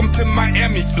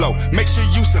flow. Make sure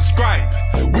you subscribe.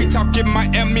 We talking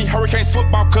Miami Hurricanes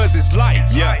football cause it's life.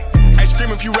 Yeah. Hey, scream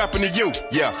if you rapping to you.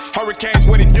 Yeah. Hurricanes,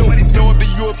 what it do? Throw up to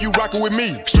you if you rockin' with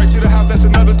me. Straight to the house, that's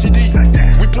another TD.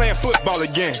 We playing football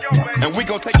again. And we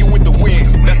gon' take you with the win.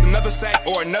 That's another sack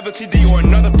or another TD or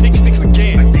another pick six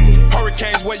again.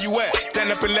 Hurricanes, where you at? Stand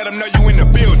up and let them know you in the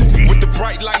building. With the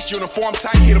bright lights, uniform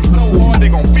tight, hit them so hard they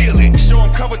gon' feel it. Show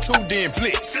them cover two, then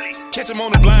blitz. Catch them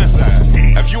on the blind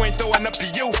side. If you ain't throwing up to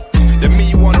you, that mean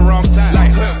you on the wrong side.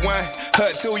 Like hut one,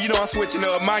 hut two, you know I'm switching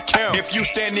up my count. If you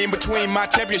stand in between my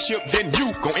championship, then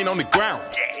you gon' in on the ground.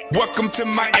 Welcome to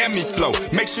Miami Flow.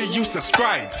 Make sure you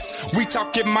subscribe. We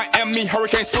talking Miami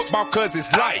Hurricanes football cause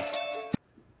it's life.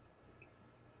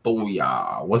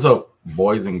 Booyah. What's up,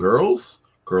 boys and girls?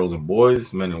 Girls and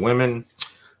boys, men and women,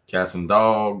 cats and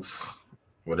dogs,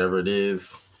 whatever it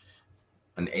is.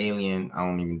 An alien,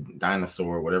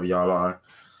 dinosaur, whatever y'all are.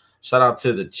 Shout out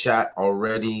to the chat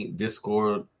already,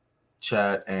 Discord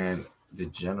chat and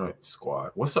Degenerate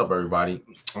Squad. What's up, everybody?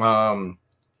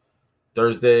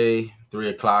 Thursday, 3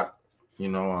 o'clock. You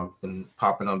know, I've been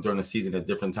popping up during the season at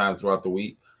different times throughout the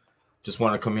week. Just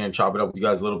want to come here and chop it up with you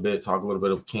guys a little bit, talk a little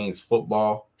bit of Canes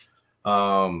football.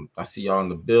 I see y'all in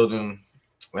the building.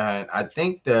 And I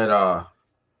think that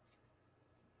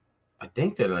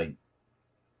like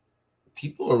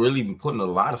people are really putting a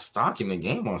lot of stock in the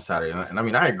game on Saturday. And I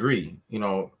mean, I agree, you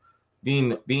know,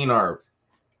 being our,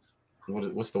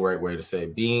 what's the right way to say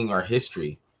it? Being our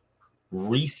history,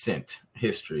 recent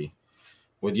history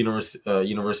with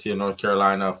University of North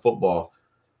Carolina football,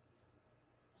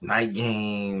 night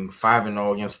game,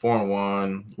 5-0 against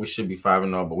 4-1. We should be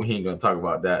 5-0, but we ain't going to talk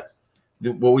about that.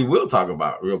 What we will talk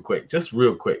about real quick,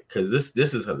 because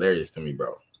this is hilarious to me,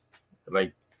 bro.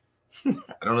 Like,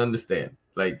 I don't understand.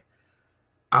 Like,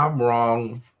 I'm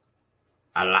wrong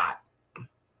a lot.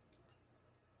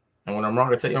 And when I'm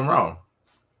wrong, I tell you I'm wrong.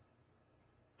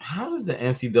 How does the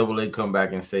NCAA come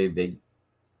back and say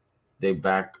they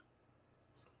back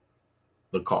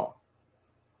the call?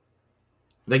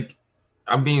 Like,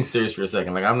 I'm being serious for a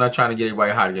second. Like, I'm not trying to get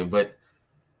everybody hot again, but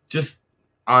just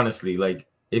honestly, like,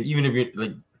 if you're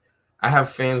like, I have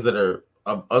fans that are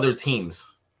of other teams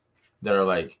that are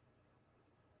like,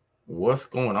 what's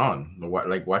going on?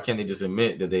 Why can't they just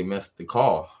admit that they missed the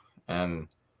call? And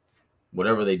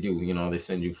whatever they do, you know, they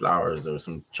send you flowers or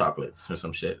some chocolates or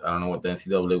some shit. I don't know what the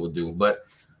NCAA would do, but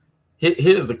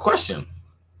here's the question.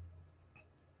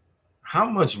 How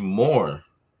much more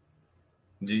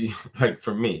do you, like,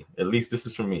 for me, at least this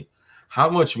is for me, how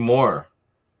much more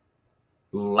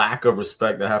lack of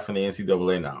respect I have from the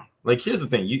NCAA now? Like, here's the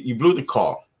thing. You blew the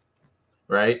call,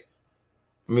 right?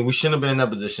 I mean, we shouldn't have been in that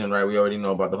position, right? We already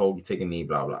know about the whole take a knee,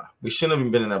 blah, blah. We shouldn't have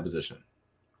even been in that position.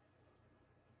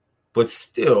 But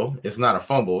still, it's not a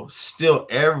fumble. Still,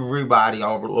 everybody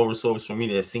all over social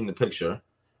media has seen the picture.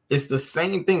 It's the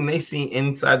same thing they see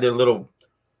inside their little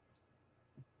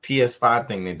PS5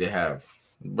 thing that they have,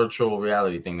 virtual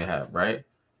reality thing they have, right?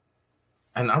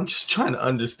 And I'm just trying to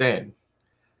understand.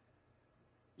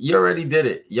 You already did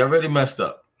it. You already messed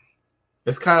up.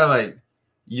 It's kind of like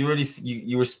you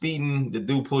were speeding. The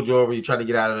dude pulled you over. You tried to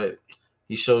get out of it.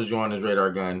 He shows you on his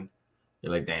radar gun.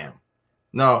 You're like, damn.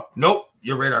 Nope.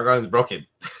 Your radar gun is broken.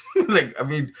 Like, I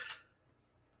mean,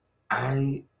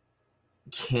 I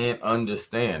can't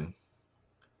understand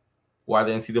why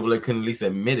the NCAA couldn't at least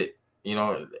admit it. You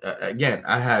know, again,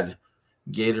 I had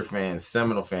Gator fans,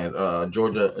 Seminole fans,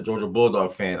 Georgia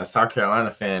Bulldog fan, a South Carolina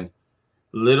fan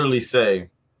literally say,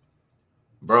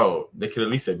 bro, they could at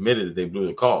least admit it that they blew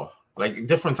the call. Like,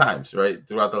 different times, right?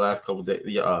 Throughout the last couple days,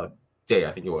 day,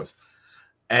 I think it was.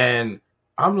 And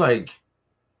I'm like,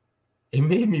 it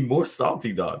made me more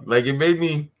salty, dog. Like,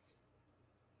 it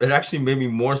actually made me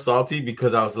more salty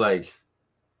because I was like,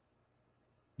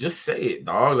 just say it,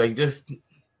 dog. Like, just,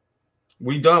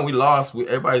 we lost.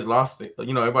 Everybody's lost it.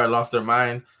 You know, everybody lost their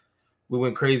mind. We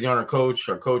went crazy on our coach.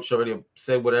 Our coach already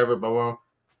said whatever, but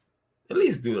at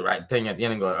least do the right thing at the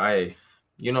end and go, hey,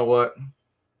 you know what?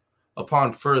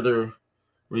 Upon further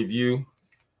review,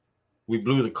 we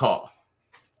blew the call.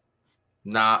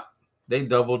 Nah, they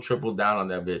double, triple down on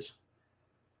that bitch.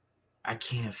 I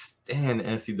can't stand the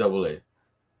NCAA.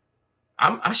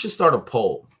 I should start a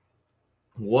poll.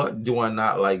 What do I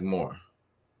not like more?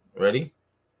 Ready?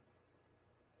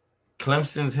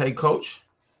 Clemson's head coach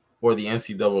or the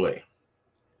NCAA?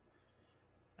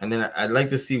 And then I'd like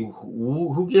to see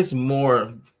who gets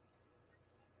more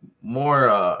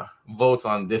votes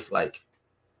on dislike.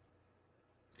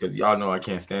 Because y'all know I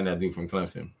can't stand that dude from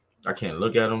Clemson. I can't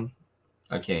look at him.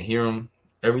 I can't hear him.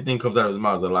 Everything comes out of his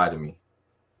mouth is a lie to me.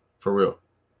 For real.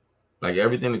 Like,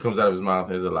 everything that comes out of his mouth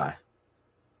is a lie.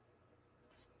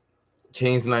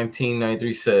 Canes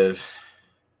 1993 says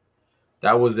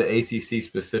that was the ACC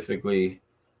specifically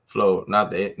flow,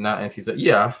 not NCAA.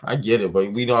 Yeah, I get it,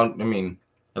 but we don't. I mean,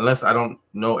 unless I don't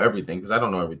know everything, because I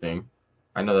don't know everything.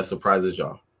 I know that surprises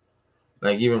y'all.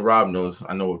 Like even Rob knows.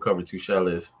 I know what cover 2 shell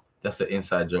is. That's an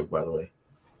inside joke, by the way.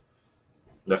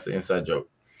 That's the inside joke.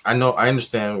 I know. I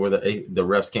understand where the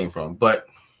refs came from, but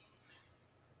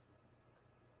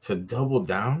to double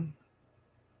down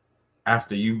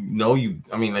after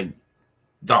I mean, like,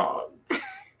 dog.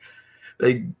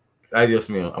 Like, adios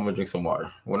meal. I'm gonna drink some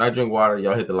water. When I drink water,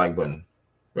 y'all hit the like button.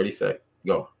 Ready, set,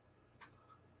 go.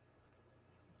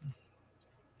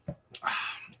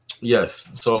 Yes.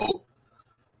 So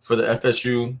for the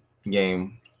FSU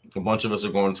game, a bunch of us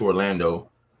are going to Orlando.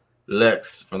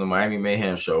 Lex from the Miami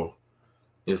Mayhem show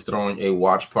is throwing a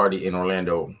watch party in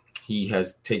Orlando. He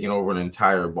has taken over an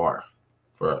entire bar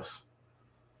for us.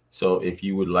 So if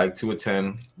you would like to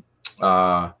attend,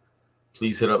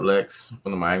 please hit up Lex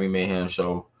from the Miami Mayhem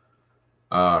show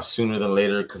sooner than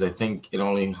later, because I think it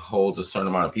only holds a certain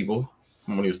amount of people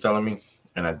from what he was telling me.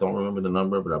 And I don't remember the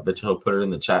number, but I bet you he'll put it in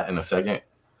the chat in a second.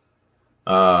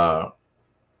 Yeah.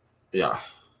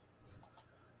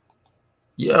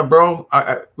 Yeah, bro.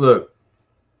 I look,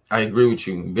 I agree with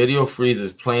you. Video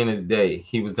freezes plain as day.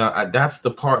 He was done. That's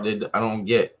the part that I don't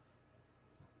get.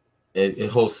 It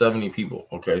holds 70 people.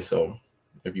 Okay, so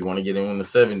if you want to get in on the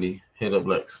 70, hit up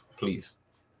Lex, please.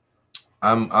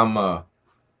 I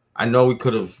know we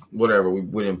could have whatever.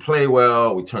 We didn't play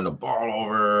well. We turned the ball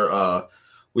over.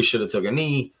 We should have took a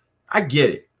knee. I get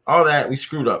it. All that we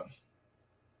screwed up.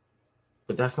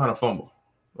 But that's not a fumble.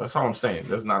 That's all I'm saying.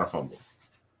 That's not a fumble.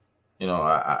 You know,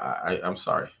 I'm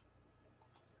sorry.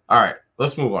 All right,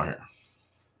 let's move on here.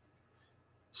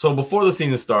 So before the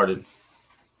season started,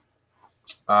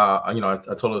 I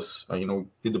told us,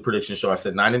 did the prediction show. I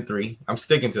said 9-3. I'm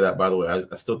sticking to that, by the way.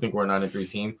 I still think we're a 9-3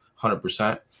 team,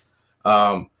 100%.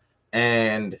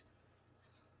 And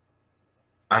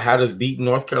I had us beating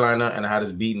North Carolina, and I had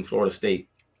us beating Florida State.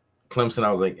 Clemson, I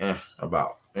was like,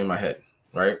 about in my head,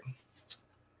 right?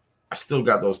 I still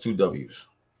got those 2 W's,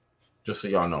 just so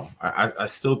y'all know. I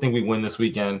still think we win this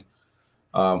weekend.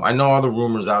 I know all the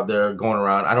rumors out there going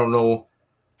around. I don't know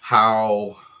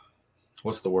how,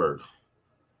 what's the word?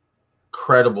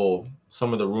 Credible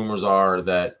some of the rumors are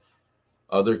that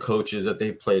other coaches that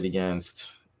they played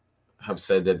against have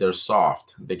said that they're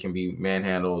soft. They can be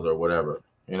manhandled or whatever.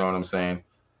 You know what I'm saying?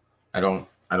 I don't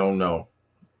know.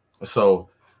 So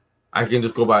I can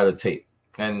just go by the tape.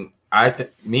 And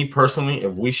me personally,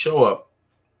 if we show up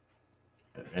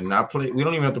and not play, we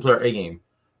don't even have to play our A game,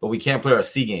 but we can't play our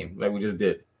C game like we just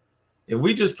did. If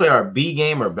we just play our B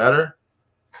game or better,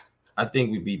 I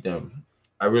think we beat them.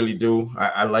 I really do.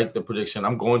 I like the prediction.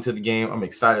 I'm going to the game. I'm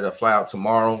excited to fly out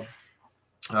tomorrow.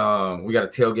 We got a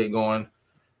tailgate going.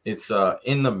 It's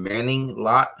in the Manning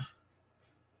lot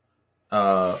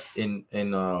in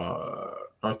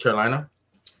North Carolina,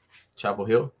 Chapel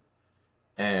Hill.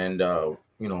 And,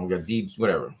 we got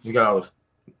whatever. We got all this.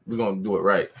 We're going to do it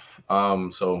right.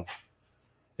 So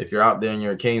if you're out there and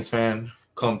you're a Canes fan,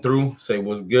 come through, say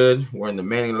what's good. We're in the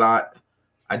Manning lot.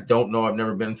 I don't know. I've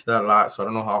never been to that lot, so I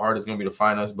don't know how hard it's going to be to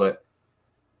find us, but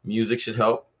music should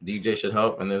help. DJ should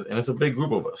help. And it's a big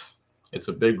group of us.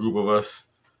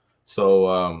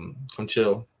 So come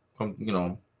chill. Come,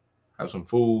 have some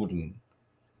food and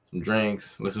some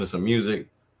drinks, listen to some music.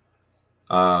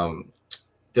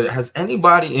 Has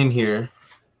anybody in here,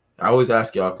 I always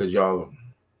ask y'all because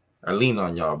I lean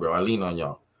on y'all, bro. I lean on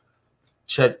y'all.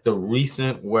 Check the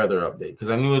recent weather update because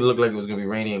I knew it looked like it was going to be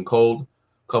rainy and cold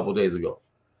a couple days ago.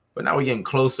 But now we're getting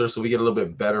closer, so we get a little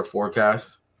bit better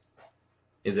forecast.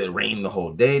 Is it rain the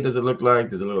whole day? Does it look like?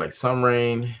 Does it look like some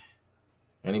rain?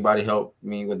 Anybody help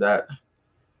me with that?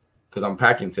 Because I'm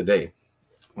packing today,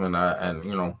 I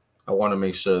want to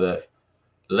make sure that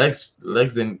Lex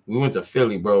didn't. We went to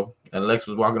Philly, bro, and Lex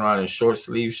was walking around in short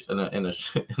sleeves in a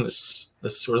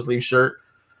short sleeve shirt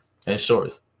and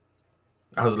shorts.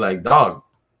 I was like, dog.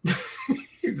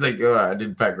 He's like, oh, I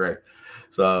didn't pack right.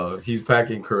 So he's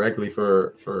packing correctly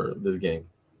for this game.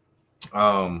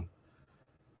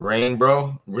 Rain,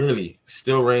 bro, really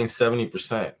still rain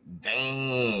 70%.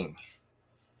 Dang.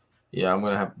 Yeah, I'm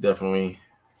gonna have to definitely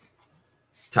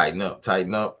tighten up.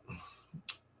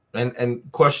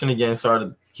 And question again, sorry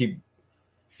to keep.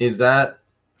 Is that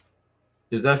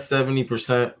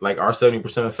 70% like our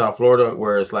 70% of South Florida,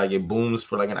 where it's like it booms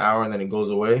for like an hour and then it goes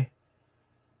away?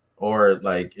 Or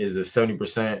like is the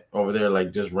 70% over there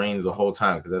like just rains the whole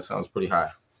time? Because that sounds pretty high.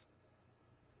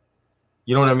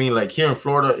 You know what I mean? Like here in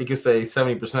Florida, it could say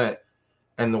 70%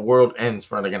 and the world ends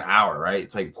for like an hour, right?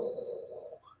 It's like,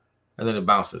 and then it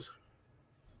bounces.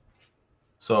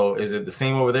 So is it the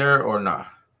same over there or not?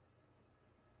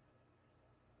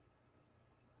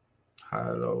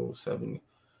 High, low, 70.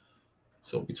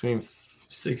 So between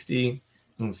 60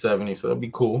 and 70. So that'll be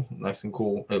cool. Nice and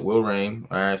cool. It will rain.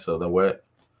 All right. So the wet.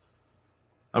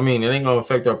 I mean, it ain't going to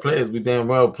affect our players. We damn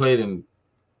well played in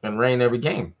rain every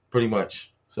game, pretty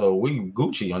much. So we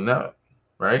Gucci on that,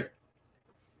 right?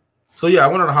 So yeah, I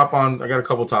wanted to hop on. I got a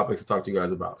couple topics to talk to you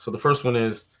guys about. So the first one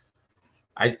is,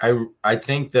 I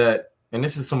think that, and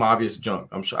this is some obvious junk.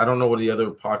 I'm sure I don't know what the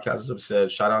other podcasters have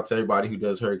said. Shout out to everybody who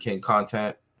does hurricane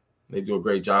content. They do a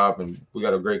great job, and we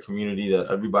got a great community that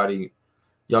everybody,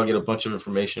 y'all get a bunch of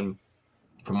information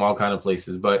from all kind of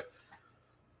places. But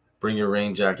bring your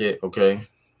rain jacket, okay?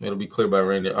 It'll be clear by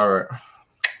rain day. All right,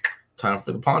 time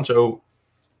for the poncho.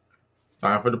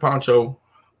 Time for the poncho.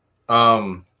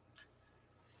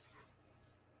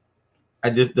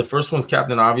 The first one's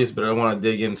Captain Obvious, but I want to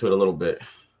dig into it a little bit.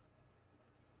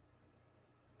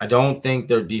 I don't think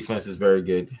their defense is very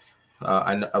good.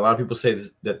 A lot of people say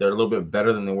that they're a little bit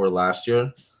better than they were last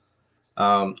year.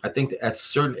 I think that at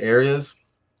certain areas,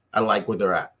 I like where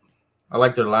they're at. I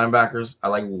like their linebackers. I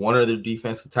like one of their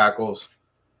defensive tackles,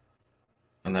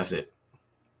 and that's it.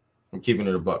 I'm keeping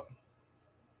it a buck.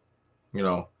 You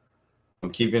know,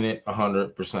 I'm keeping it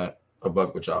 100% a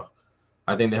buck with y'all.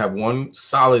 I think they have one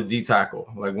solid D tackle,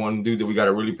 like one dude that we got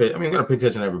to really pay. I mean, we got to pay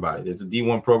attention to everybody. There's a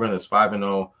D1 program that's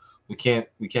 5-0. We can't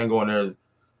go in there.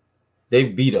 They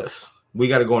beat us. We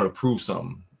got to go in and prove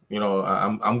something. You know,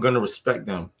 I'm going to respect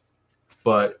them,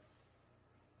 but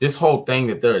this whole thing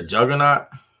that they're a juggernaut,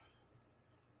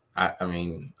 I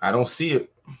mean, I don't see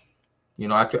it. You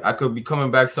know, I could be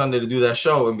coming back Sunday to do that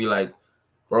show and be like,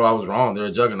 bro, I was wrong. They're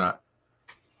a juggernaut,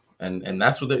 and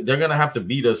that's what they're going to have to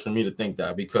beat us for me to think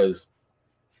that, because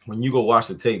when you go watch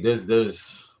the tape, there's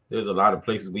a lot of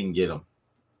places we can get them.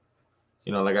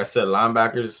 You know, like I said,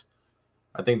 linebackers,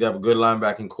 I think they have a good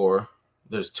linebacking core.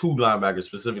 There's two linebackers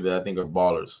specifically that I think are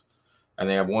ballers, and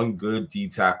they have one good D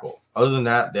tackle. Other than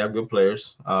that, they have good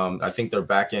players. I think their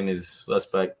back end is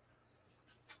suspect,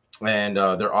 and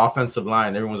their offensive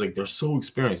line, everyone's like, they're so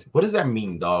experienced. What does that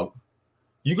mean, dog?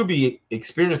 You could be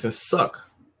experienced and suck.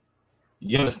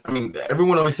 You understand? I mean,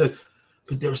 everyone always says,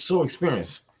 but they're so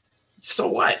experienced. So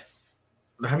what?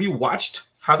 Have you watched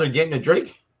how they're getting to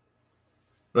Drake?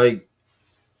 Like,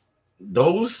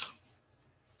 those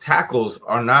tackles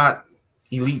are not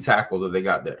elite tackles that they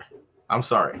got there. I'm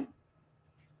sorry.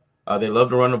 They love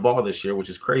to run the ball this year, which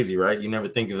is crazy, right? You never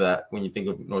think of that when you think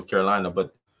of North Carolina,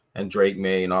 and Drake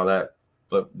May and all that.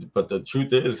 But the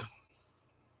truth is,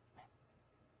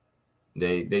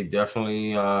 they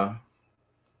definitely like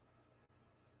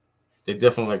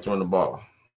to run the ball.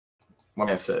 My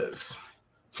man says,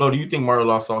 Flo, do you think Mario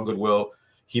lost all goodwill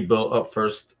he built up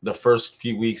the first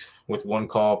few weeks with one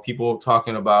call? People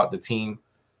talking about the team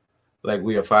like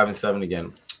we are 5-7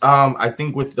 again. I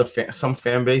think with some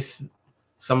fan base,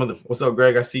 what's up,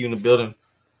 Greg? I see you in the building.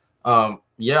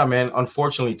 Yeah, man.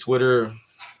 Unfortunately, Twitter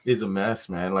is a mess,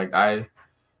 man. Like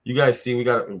you guys see, we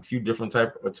got a few different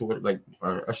type of Twitter,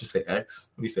 or I should say X.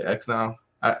 We say X now.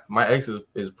 My X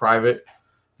is private.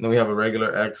 And then we have a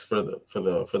regular X for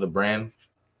the brand.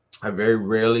 I very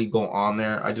rarely go on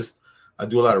there. I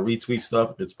do a lot of retweet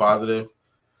stuff if it's positive.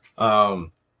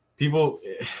 People,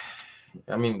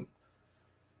 I mean,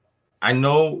 I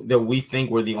know that we think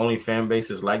we're the only fan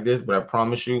bases like this, but I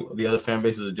promise you the other fan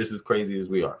bases are just as crazy as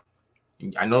we are.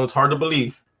 I know it's hard to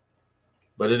believe,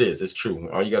 but it is. It's true.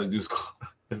 All you got to do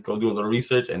is go do a little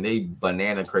research, and they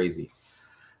banana crazy.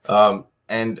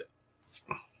 And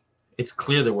it's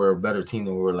clear that we're a better team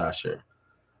than we were last year.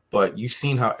 But you've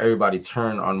seen how everybody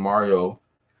turned on Mario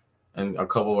and a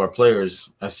couple of our players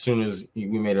as soon as we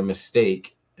made a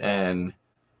mistake and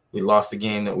we lost the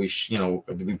game that we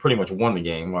pretty much won the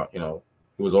game. You know,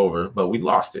 it was over, but we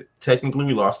lost it. Technically,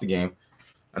 we lost the game.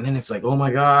 And then it's like, oh,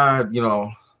 my God, you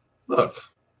know, look.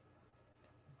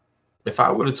 If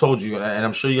I would have told you, and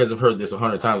I'm sure you guys have heard this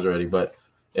 100 times already, but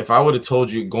if I would have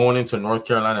told you going into North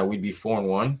Carolina we'd be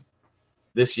 4-1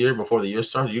 this year before the year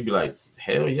started, you'd be like,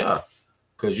 hell yeah,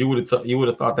 because you would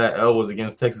have thought that L was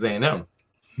against Texas A&M,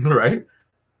 right?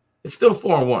 It's still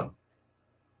 4-1.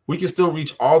 We can still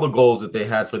reach all the goals that they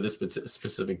had for this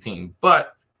specific team,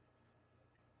 but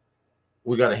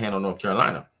we got to handle North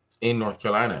Carolina in North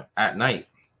Carolina at night,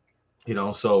 you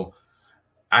know. So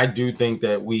I do think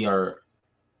that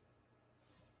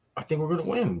I think we're going to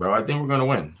win, bro. I think we're going to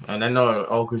win. And I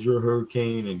know, because you're a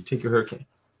Hurricane and take your Hurricane.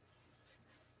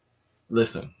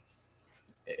 Listen,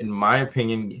 in my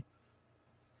opinion,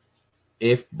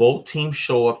 if both teams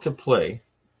show up to play,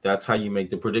 that's how you make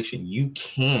the prediction. You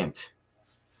can't.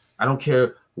 I don't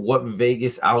care what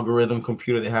Vegas algorithm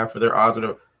computer they have for their odds,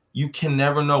 whatever. You can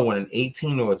never know when an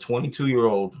 18 or a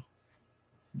 22-year-old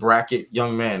bracket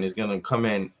young man is going to come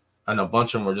in and a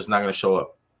bunch of them are just not going to show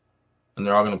up and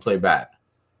they're all going to play bad.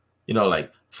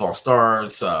 Like false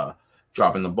starts,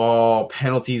 dropping the ball,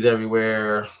 penalties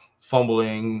everywhere,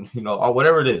 fumbling, or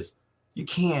whatever it is. You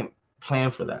can't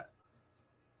plan for that.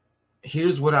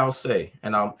 Here's what I'll say,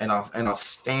 and I'll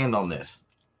stand on this.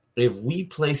 If we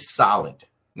play solid,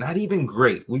 not even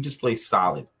great, we just play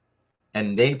solid,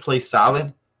 and they play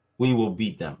solid, we will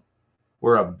beat them.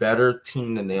 We're a better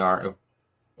team than they are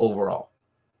overall.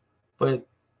 But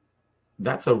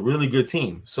that's a really good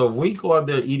team. So if we go out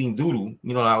there eating doodoo,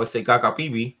 I would say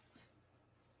kakapibi,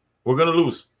 we're going to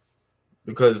lose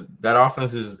because that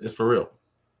offense is for real.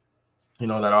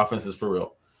 That offense is for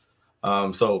real.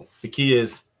 So the key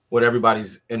is what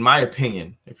everybody's, in my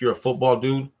opinion, if you're a football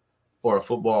dude or a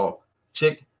football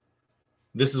chick,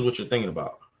 this is what you're thinking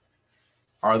about.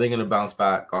 Are they going to bounce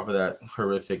back off of that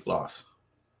horrific loss?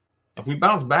 If we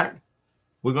bounce back,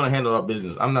 we're going to handle our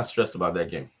business. I'm not stressed about that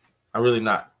game. I'm really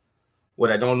not.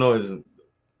 What I don't know is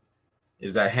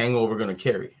that hangover going to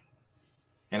carry?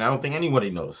 And I don't think anybody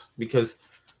knows, because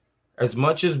as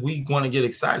much as we want to get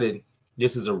excited,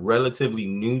 this is a relatively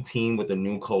new team with a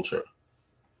new culture.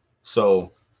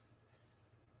 So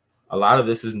a lot of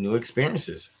this is new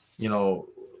experiences.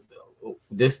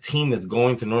 This team that's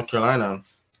going to North Carolina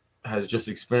has just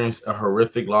experienced a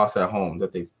horrific loss at home,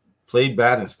 that they played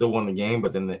bad and still won the game,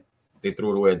 but then they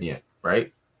threw it away at the end,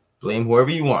 right? Blame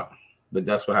whoever you want, but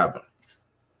that's what happened.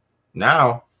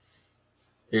 Now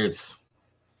we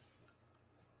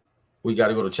got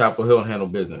to go to Chapel Hill and handle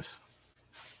business.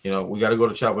 We got to go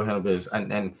to Chapel Hill and handle business.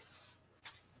 And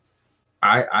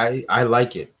I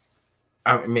like it.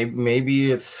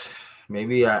 Maybe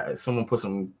someone put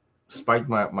spiked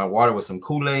my water with some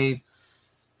Kool-Aid.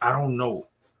 I don't know,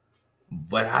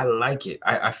 but I like it.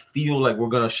 I feel like we're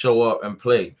going to show up and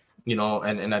play,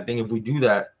 and I think if we do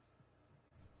that,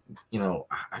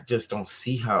 I just don't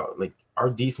see how, our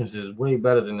defense is way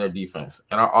better than their defense,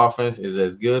 and our offense is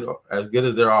as good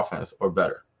as their offense or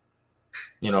better.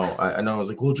 I know I was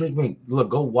like, well, Drake, look,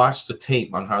 go watch the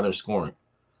tape on how they're scoring.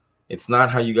 It's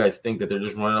not how you guys think that they're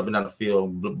just running up and down the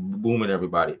field, booming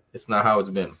everybody. It's not how it's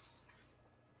been.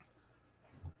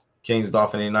 Kings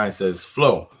Dolphin 89 says,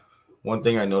 Flo, one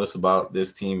thing I noticed about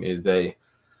this team is they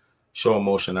show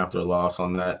emotion after a loss.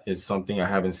 On that is something I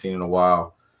haven't seen in a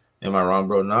while. Am I wrong,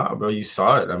 bro? Nah, bro, you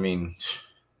saw it. I mean,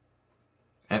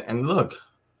 and look,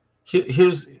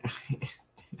 here's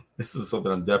this is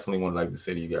something I definitely would like to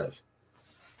say to you guys.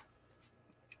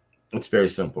 It's very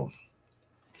simple.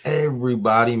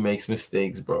 Everybody makes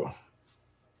mistakes, bro.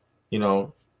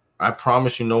 I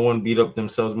promise you no one beat up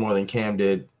themselves more than Cam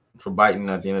did for biting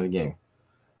at the end of the game.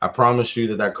 I promise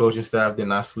you that coaching staff did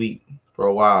not sleep for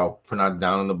a while for not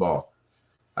downing the ball.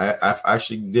 I've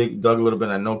actually dug a little bit.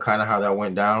 I know kind of how that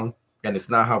went down, and it's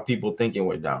not how people think it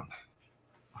went down,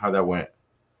 how that went.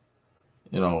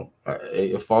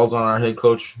 It falls on our head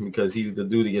coach because he's the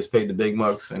dude that gets paid the big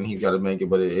bucks and he's got to make it,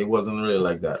 but it wasn't really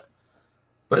like that.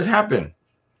 But it happened.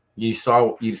 You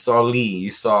saw Lee,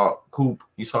 you saw Coop,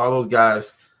 you saw all those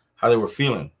guys, how they were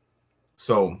feeling.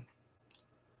 So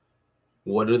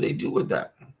what do they do with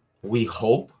that? We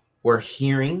hope we're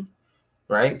hearing,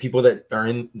 right? People that are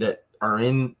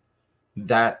in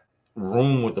that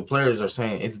room with the players are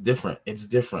saying it's different. It's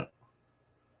different.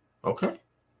 Okay.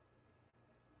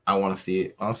 I want to see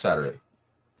it on Saturday.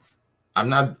 I'm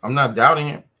not doubting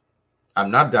it.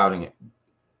 I'm not doubting it.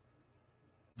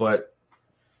 But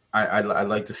I'd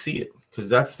like to see it, because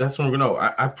that's when we're gonna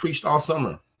know. I preached all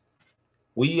summer.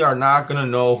 We are not gonna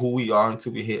know who we are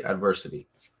until we hit adversity.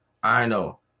 I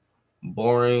know.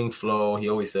 Boring Flo. He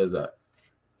always says that.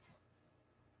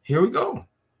 Here we go.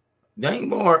 There ain't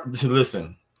more.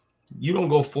 Listen, you don't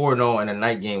go 4-0 in a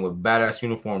night game with badass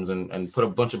uniforms and put a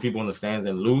bunch of people in the stands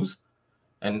and lose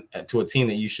and to a team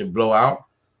that you should blow out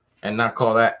and not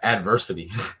call that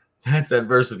adversity. That's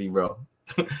adversity, bro.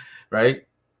 Right?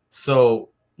 So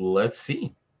let's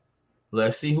see.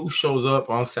 Let's see who shows up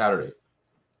on Saturday.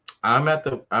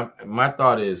 My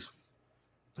thought is,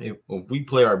 if we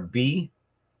play our B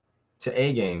to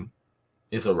A game,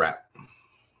 it's a wrap.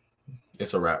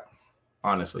 It's a wrap,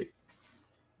 honestly.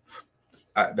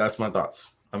 That's my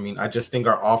thoughts. I mean, I just think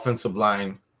our offensive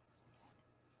line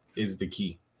is the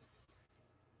key.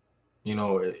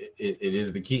 It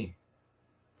is the key.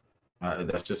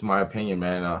 That's just my opinion,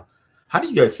 man. How do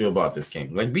you guys feel about this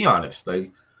game? Be honest.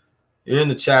 You're in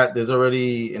the chat. There's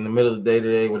already, in the middle of the day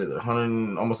today, what is it,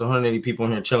 almost 180 people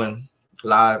in here chilling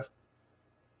live.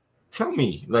 Tell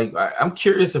me, I'm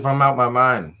curious if I'm out my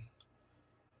mind.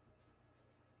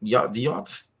 Do y'all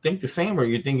think the same, or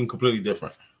you're thinking completely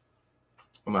different?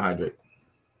 I'm gonna hydrate.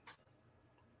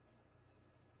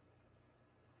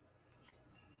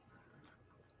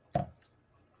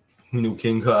 New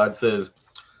King God says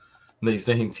they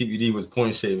saying TBD was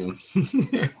point shaving.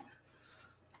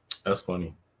 That's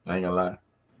funny. I ain't gonna lie.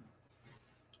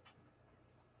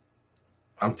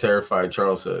 I'm terrified,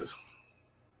 Charles says.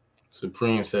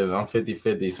 Supreme says, I'm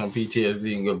 50-50. Some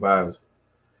PTSD and good vibes.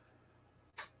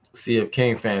 CF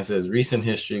Kane fan says, recent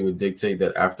history would dictate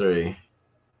that after a...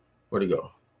 Where'd he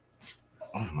go?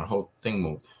 Oh, my whole thing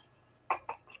moved.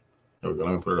 There we go.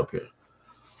 Let me put it up here.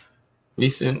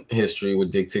 Recent history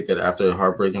would dictate that after a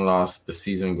heartbreaking loss, the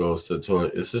season goes to the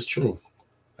toilet. This is true.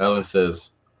 Ellen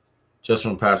says, just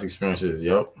from past experiences.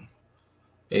 Yep.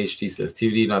 HD says,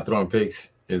 TVD not throwing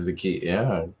picks is the key.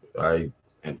 Yeah,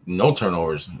 no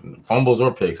turnovers, fumbles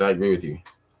or picks. I agree with you.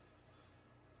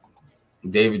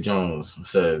 David Jones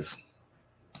says,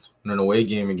 an away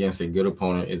game against a good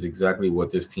opponent is exactly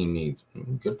what this team needs.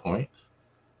 Good point.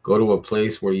 Go to a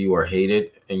place where you are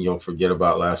hated and you'll forget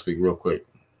about last week real quick.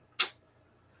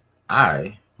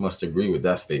 I must agree with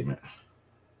that statement.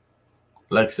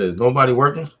 Lex says, nobody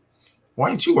working? Why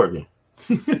ain't you working?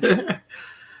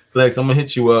 Lex, I'm going to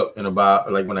hit you up in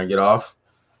about, like, when I get off.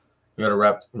 I got to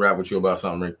rap with you about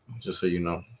something, Rick, just so you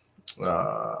know.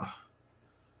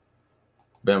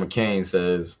 Ben McCain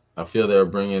says, I feel they're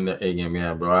bringing the A game.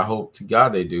 Yeah, bro, I hope to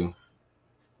God they do.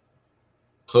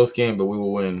 Close game, but we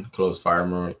will win. Close fire,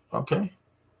 Murray. Okay.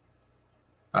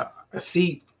 I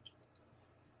see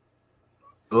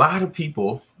a lot of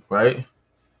people, right?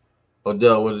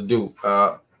 Odell, what to do?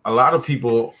 A lot of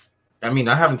people, I mean,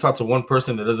 I haven't talked to one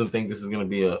person that doesn't think this is going to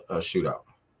be a shootout.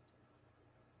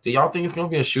 Do y'all think it's going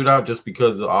to be a shootout just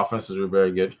because the offenses are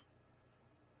very good?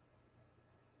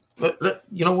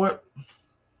 You know what?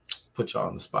 Put y'all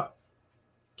on the spot.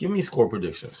 Give me score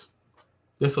predictions.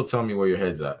 This will tell me where your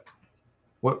head's at.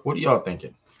 What are y'all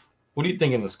thinking? What are you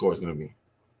thinking the score is going to be?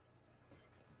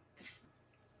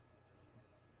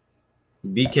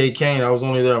 BK Kane, I was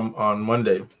only there on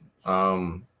Monday.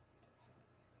 I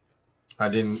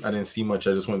didn't see much.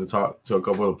 I just wanted to talk to a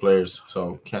couple of the players,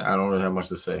 so I don't really have much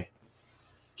to say.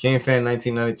 Kane fan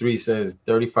 1993 says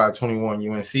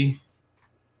 35-21 UNC.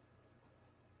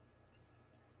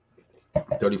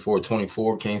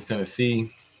 34-24 Canes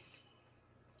Tennessee.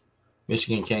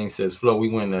 Michigan Kane says Flo, we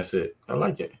win. That's it. I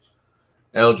like it.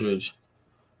 Eldridge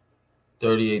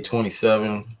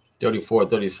 38-27.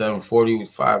 34-37,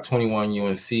 45-21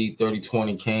 UNC,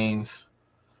 30-20 Canes,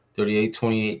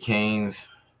 38-28 Canes,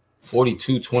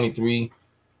 42-23,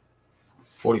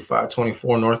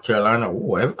 45-24 North Carolina.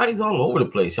 Ooh, everybody's all over the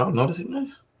place. Y'all noticing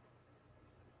this?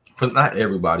 For not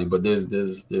everybody, but there's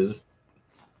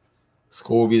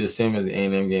score will be the same as the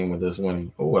A&M game with us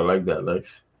winning. Oh, I like that,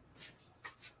 Lex.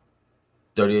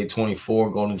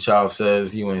 38-24, Golden Child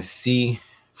says UNC.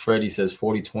 Freddie says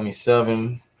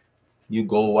 40-27. You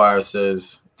Goldwire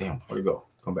says, damn, where'd it go?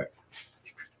 Come back.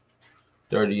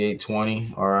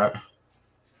 38-20. All right.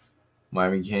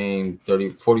 Miami Cane,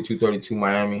 42-32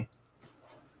 Miami.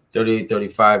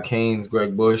 38-35 Canes,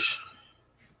 Greg Bush.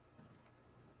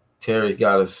 Terry's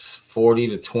got us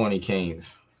 40-20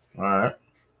 Canes. All right.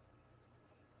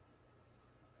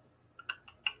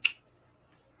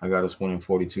 I got us winning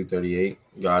 42-38.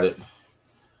 Got it.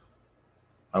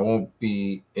 It won't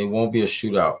be a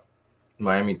shootout.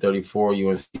 Miami 34,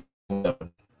 UNC 7.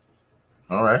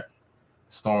 All right.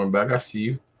 Storming back. I see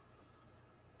you.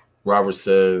 Robert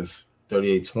says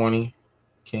 38-20.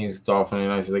 Kings Dolphin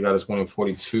and says they got us winning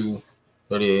 42-38.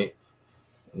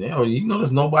 Yeah, you notice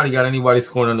nobody got anybody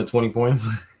scoring under 20 points.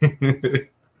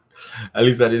 At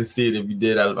least I didn't see it. If you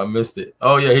did, I missed it.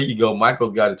 Oh, yeah, here you go.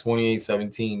 Michael's got it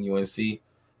 28-17 UNC.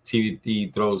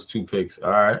 TVD throws 2 picks.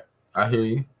 All right. I hear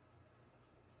you.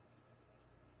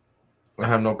 I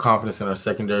have no confidence in our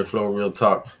secondary flow. Real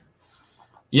talk.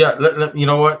 Yeah, you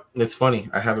know what? It's funny.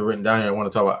 I have it written down here. I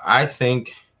want to talk about. I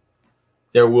think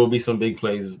there will be some big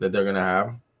plays that they're going to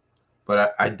have,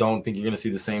 but I don't think you're going to see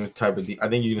the same type of. I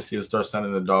think you're going to see us start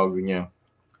sending the dogs again,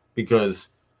 because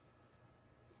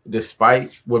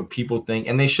despite what people think,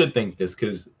 and they should think this,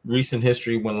 because recent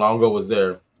history when Longo was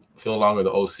there, Phil Longo,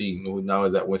 the OC, who now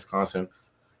is at Wisconsin,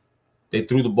 they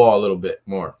threw the ball a little bit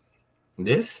more.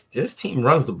 This team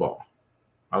runs the ball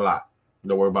a lot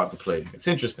that we're about to play. It's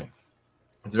interesting.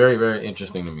 It's very, very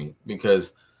interesting to me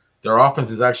because their offense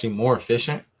is actually more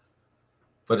efficient,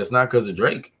 but it's not because of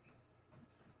Drake.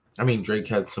 I mean, Drake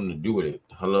has something to do with it.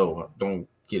 Hello, don't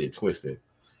get it twisted.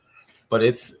 But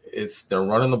it's they're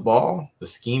running the ball. The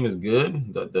scheme is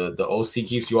good. The OC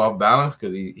keeps you off balance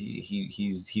because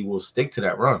he will stick to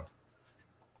that run.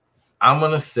 I'm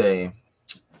gonna say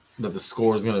that the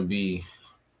score is going to be.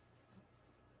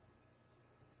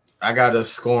 I got us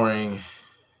scoring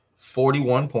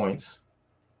 41 points.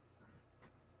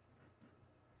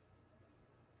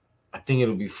 I think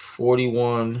it'll be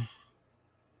 41-34.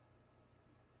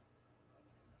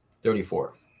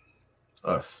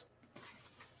 Us.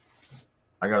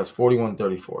 I got us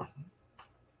 41-34.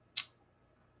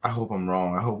 I hope I'm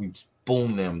wrong. I hope we just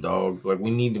boom them, dog. Like,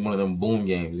 we need one of them boom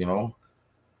games, you know?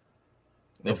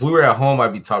 If we were at home,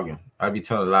 I'd be talking. I'd be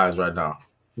telling lies right now.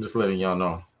 I'm just letting y'all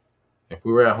know. If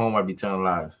we were at home, I'd be telling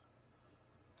lies.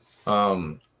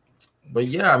 But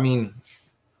yeah, I mean,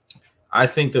 I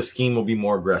think the scheme will be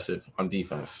more aggressive on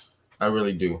defense. I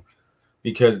really do.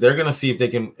 Because they're gonna see if they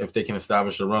can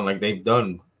establish a run like they've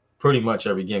done pretty much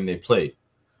every game they played.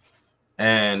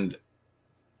 And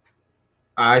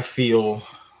I feel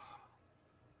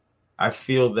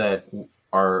that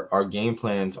our game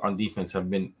plans on defense have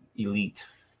been elite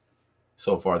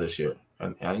so far this year.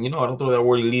 And you know, I don't throw that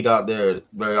word elite out there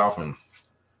very often.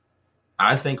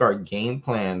 I think our game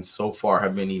plans so far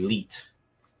have been elite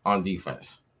on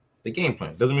defense. The game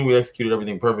plan doesn't mean we executed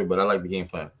everything perfect, but I like the game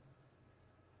plan.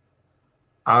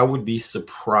 I would be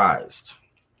surprised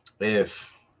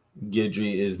if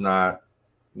Guidry is not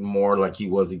more like he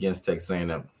was against Texas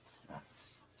A&M.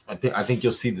 I think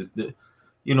you'll see the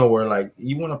you know, where like,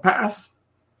 you want to pass,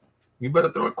 you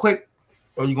better throw it quick,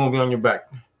 or you're gonna be on your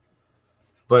back.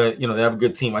 But you know, they have a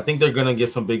good team. I think they're gonna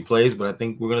get some big plays, but I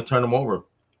think we're gonna turn them over.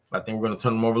 I think we're gonna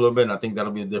turn them over a little bit, and I think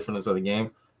that'll be the difference of the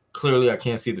game. Clearly, I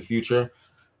can't see the future.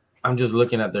 I'm just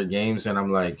looking at their games, and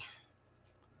I'm like,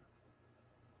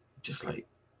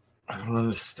 I don't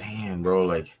understand, bro.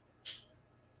 Like,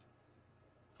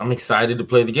 I'm excited to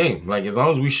play the game. Like, as long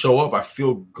as we show up, I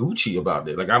feel Gucci about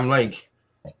it. Like,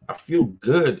 I feel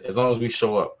good as long as we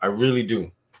show up. I really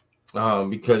do.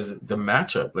 Because the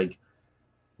matchup, like,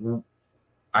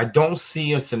 I don't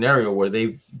see a scenario where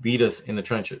they beat us in the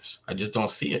trenches. I just don't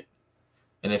see it.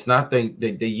 And it's not the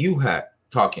U-hat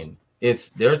talking. It's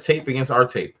their tape against our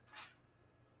tape.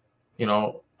 You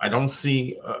know, I don't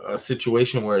see a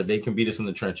situation where they can beat us in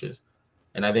the trenches.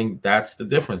 And I think that's the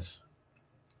difference.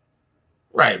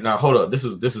 Right. Now, hold up. This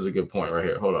is a good point right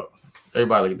here. Hold up.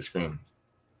 Everybody look at the screen.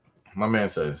 My man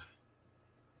says,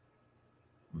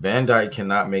 Van Dyke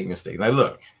cannot make mistakes. Like,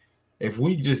 look, if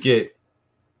we just get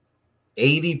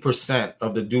 80%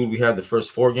 of the dude we had the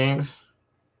first 4 games,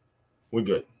 we're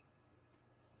good.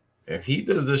 If he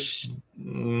does this,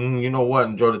 you know what,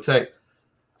 in Georgia Tech,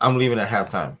 I'm leaving at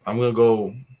halftime. I'm gonna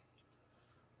go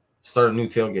start a new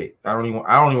tailgate. I don't even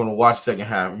want to watch second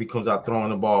half. If he comes out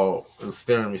throwing the ball,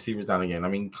 staring receivers down again. I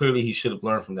mean, clearly he should have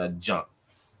learned from that jump.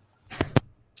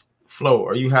 Flo,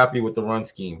 are you happy with the run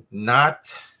scheme?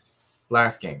 Not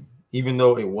last game. Even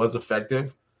though it was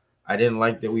effective, I didn't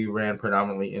like that we ran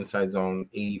predominantly inside zone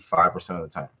 85% of the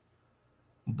time.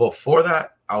 Before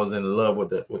that, I was in love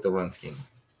with the run scheme.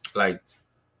 Like,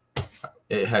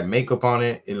 it had makeup on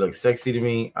it. It looked sexy to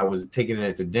me. I was taking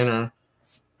it to dinner.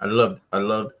 I loved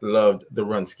the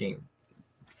run scheme.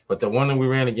 But the one that we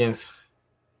ran against,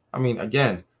 I mean,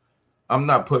 again, I'm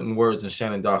not putting words in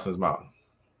Shannon Dawson's mouth.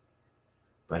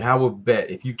 But I would bet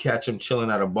if you catch him chilling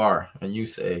at a bar and you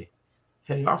say,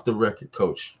 hey, off the record,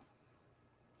 coach,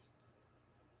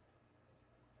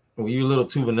 were you a little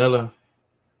too vanilla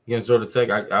against Georgia Tech?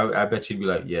 I bet you'd be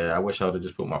like, yeah, I wish I would have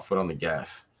just put my foot on the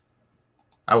gas.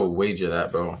 I would wager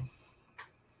that, bro.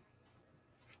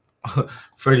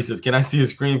 Freddie says, can I see a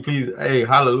screen, please? Hey,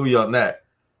 hallelujah on that.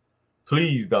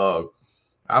 Please, dog.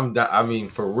 I mean,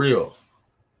 for real.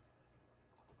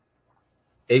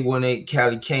 818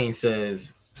 Cali Kane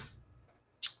says,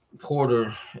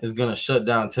 Porter is going to shut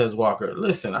down Tez Walker.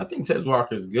 Listen, I think Tez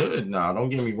Walker is good now. Don't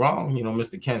get me wrong. You know,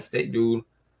 Mr. Kent State dude.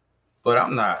 But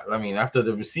I'm not. I mean, after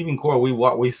the receiving core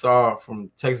we saw from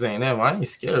Texas A&M, I ain't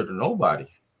scared of nobody.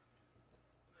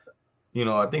 You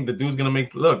know, I think the dude's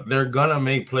gonna they're gonna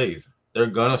make plays. They're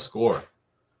gonna score.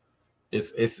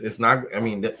 It's not. I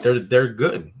mean, they're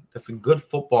good. That's a good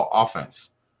football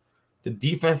offense. The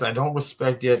defense I don't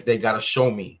respect yet. They gotta show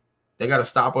me. They gotta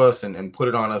stop us and put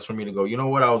it on us for me to go, you know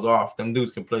what? I was off. Them dudes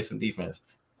can play some defense.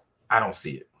 I don't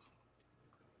see it.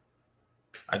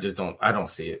 I don't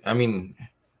see it. I mean,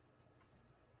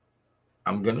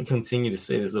 I'm gonna continue to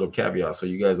say this little caveat so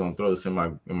you guys don't throw this in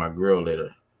my grill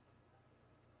later.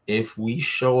 If we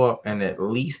show up and at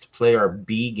least play our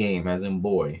B game, as in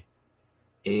boy,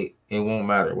 it won't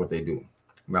matter what they do.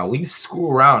 Now we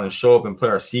screw around and show up and play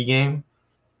our C game.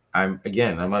 I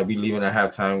might be leaving at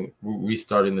halftime,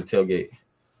 restarting the tailgate.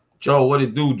 Joe, what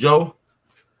it do, Joe?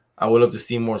 I would love to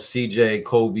see more CJ,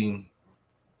 Kobe,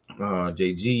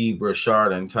 JG,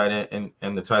 Brashard, and tight end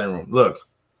and the tight end room. Look,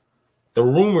 The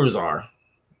rumors are,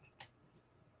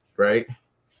 right?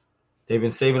 They've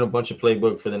been saving a bunch of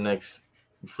playbook for the next,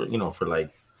 for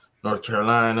like North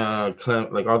Carolina,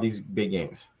 like all these big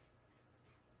games,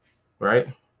 right?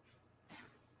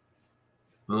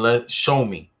 Show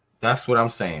me. That's what I'm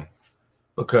saying.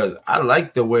 Because I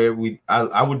like the way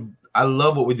I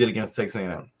love what we did against Texas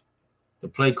A&M. The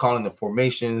play calling, the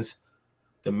formations,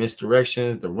 the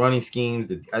misdirections, the running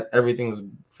schemes, everything was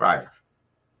fire.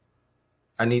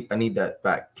 I need that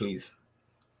back, please.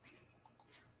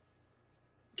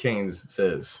 Canes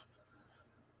says,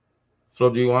 Flo,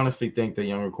 do you honestly think that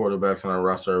younger quarterbacks on our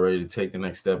roster are ready to take the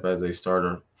next step as a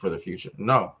starter for the future?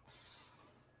 No.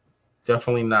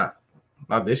 Definitely not.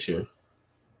 Not this year.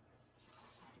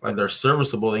 Like, they're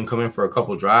serviceable. They can come in for a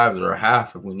couple drives or a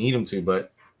half if we need them to.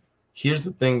 But here's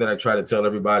the thing that I try to tell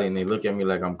everybody, and they look at me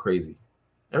like I'm crazy.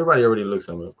 Everybody already looks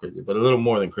at me like crazy, but a little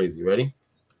more than crazy. Ready?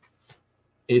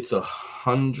 It's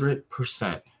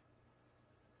 100%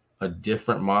 a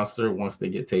different monster once they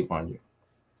get tape on you.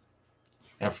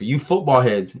 And for you football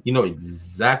heads, you know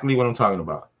exactly what I'm talking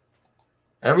about.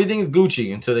 Everything's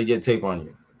Gucci until they get tape on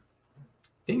you.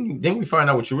 Then we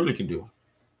find out what you really can do,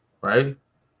 right?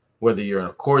 Whether you're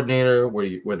a coordinator,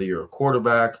 whether you're a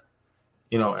quarterback,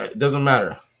 it doesn't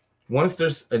matter. Once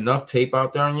there's enough tape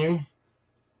out there on you,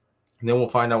 then we'll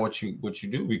find out what you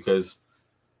do, because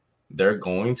they're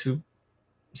going to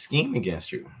scheme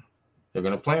against you. They're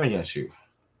going to plan against you.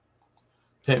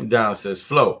 Pimp Down says,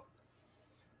 Flo,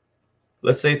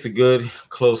 let's say it's a good,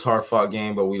 close, hard-fought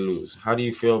game, but we lose. How do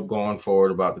you feel going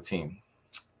forward about the team?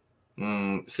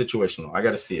 Situational. I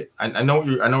got to see it. I know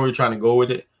where you're trying to go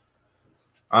with it.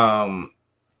 Pimp,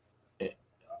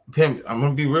 I'm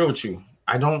gonna be real with you.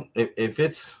 I don't.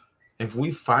 If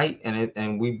we fight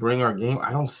and we bring our game,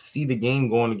 I don't see the game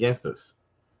going against us.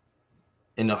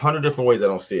 In 100 different ways, I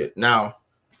don't see it. Now,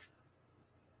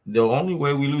 the only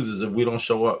way we lose is if we don't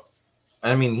show up.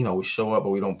 I mean, we show up,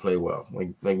 but we don't play well.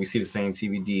 Like we see the same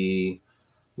TVD.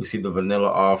 We see the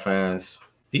vanilla offense.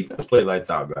 Defense played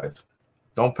lights out, guys.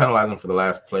 Don't penalize them for the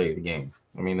last play of the game.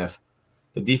 I mean,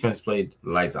 the defense played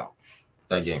lights out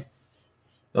that game.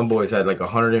 Them boys had like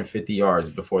 150 yards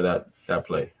before that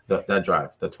play, that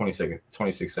drive, that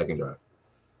 26-second drive.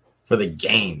 For the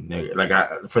game,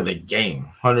 for the game,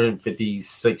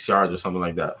 156 yards or something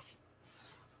like that.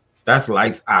 That's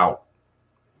lights out.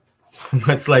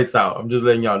 That's lights out. I'm just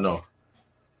letting y'all know.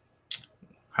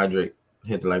 Hydrate.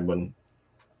 Hit the like button.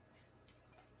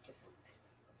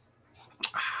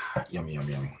 Yummy,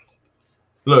 yummy, yummy.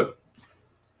 Look,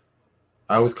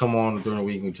 I always come on during the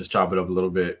week and just chop it up a little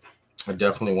bit. I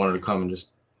definitely wanted to come and just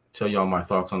tell y'all my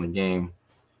thoughts on the game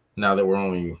now that we're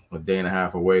only a day and a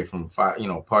half away from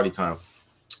party time.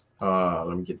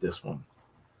 Let me get this one.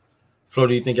 Flo,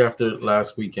 do you think after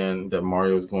last weekend that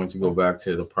Mario is going to go back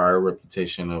to the prior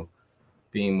reputation of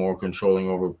being more controlling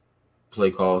over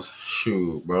play calls?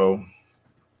 Shoot, bro.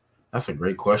 That's a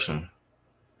great question.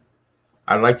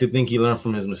 I'd like to think he learned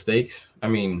from his mistakes. I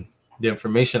mean, the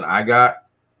information I got,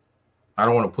 I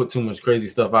don't want to put too much crazy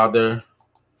stuff out there.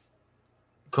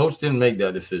 Coach didn't make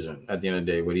that decision at the end of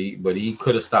the day, but he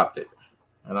could have stopped it.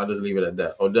 And I'll just leave it at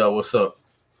that. Odell, what's up?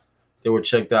 They were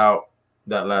checked out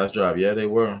that last drive. Yeah, they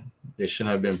were. They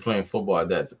shouldn't have been playing football at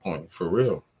that point, for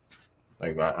real.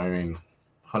 Like, I mean,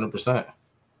 100%.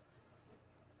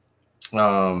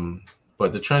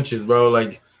 But the trenches, bro,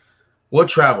 like, what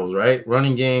travels, right?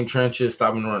 Running game, trenches,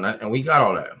 stop and run. And we got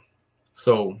all that.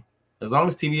 So as long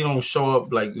as TV don't show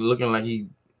up like looking like he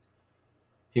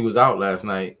was out last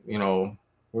night,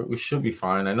 we should be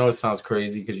fine. I know it sounds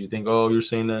crazy because you think, oh, you're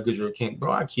saying that because you're a king.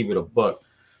 Bro, I keep it a buck.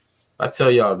 I tell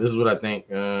y'all, this is what I think.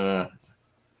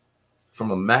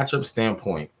 From a matchup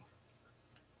standpoint,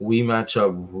 we match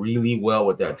up really well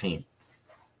with that team.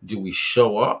 Do we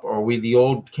show up, or are we the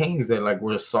old Kings that like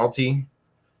we're salty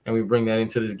and we bring that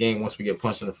into this game once we get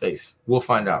punched in the face? We'll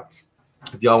find out.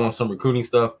 If y'all want some recruiting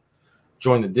stuff,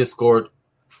 join the Discord.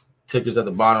 Tickers at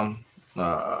the bottom.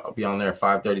 I'll be on there at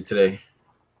 5:30 today.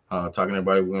 Talking to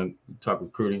everybody. We're going to talk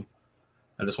recruiting.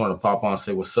 I just wanted to pop on and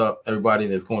say what's up. Everybody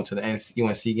that's going to the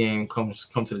UNC game, come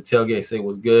to the tailgate, say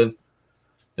what's good.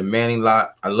 The Manning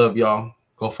lot, I love y'all.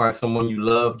 Go find someone you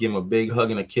love. Give them a big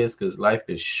hug and a kiss because life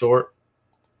is short.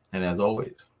 And as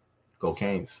always, go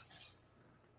Canes.